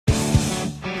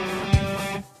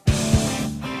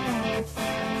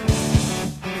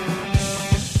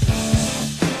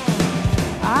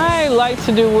like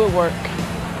to do woodwork.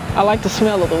 I like the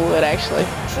smell of the wood, actually.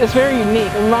 It's very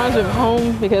unique. It reminds me of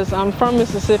home because I'm from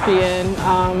Mississippi and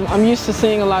I'm used to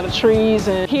seeing a lot of trees,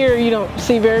 and here you don't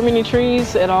see very many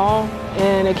trees at all,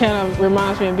 and it kind of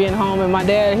reminds me of being home. And my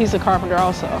dad, he's a carpenter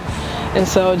also, and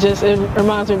so it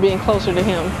reminds me of being closer to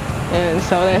him, and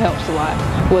so that helps a lot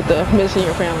with the missing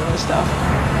your family and stuff.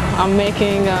 I'm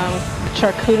making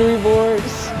charcuterie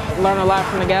boards. Learn a lot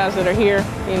from the guys that are here.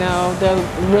 You know,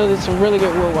 they're some really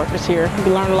good woodworkers here.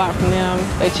 You learn a lot from them.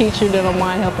 They teach you, they don't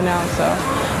mind helping out, so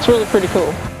it's really pretty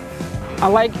cool. I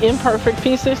like imperfect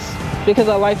pieces because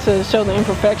I like to show the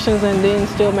imperfections and then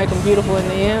still make them beautiful in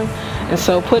the end. And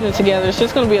so putting it together, it's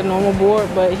just going to be a normal board,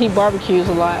 but he barbecues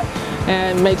a lot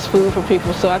and makes food for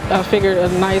people, so I figured a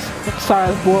nice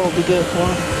size board would be good for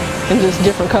him, and just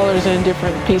different colors and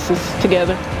different pieces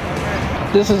together.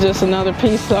 This is just another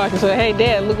piece so I can say, hey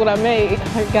Dad, look what I made.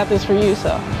 I got this for you. So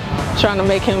trying to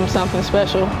make him something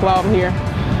special while I'm here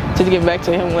to give back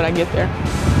to him when I get there.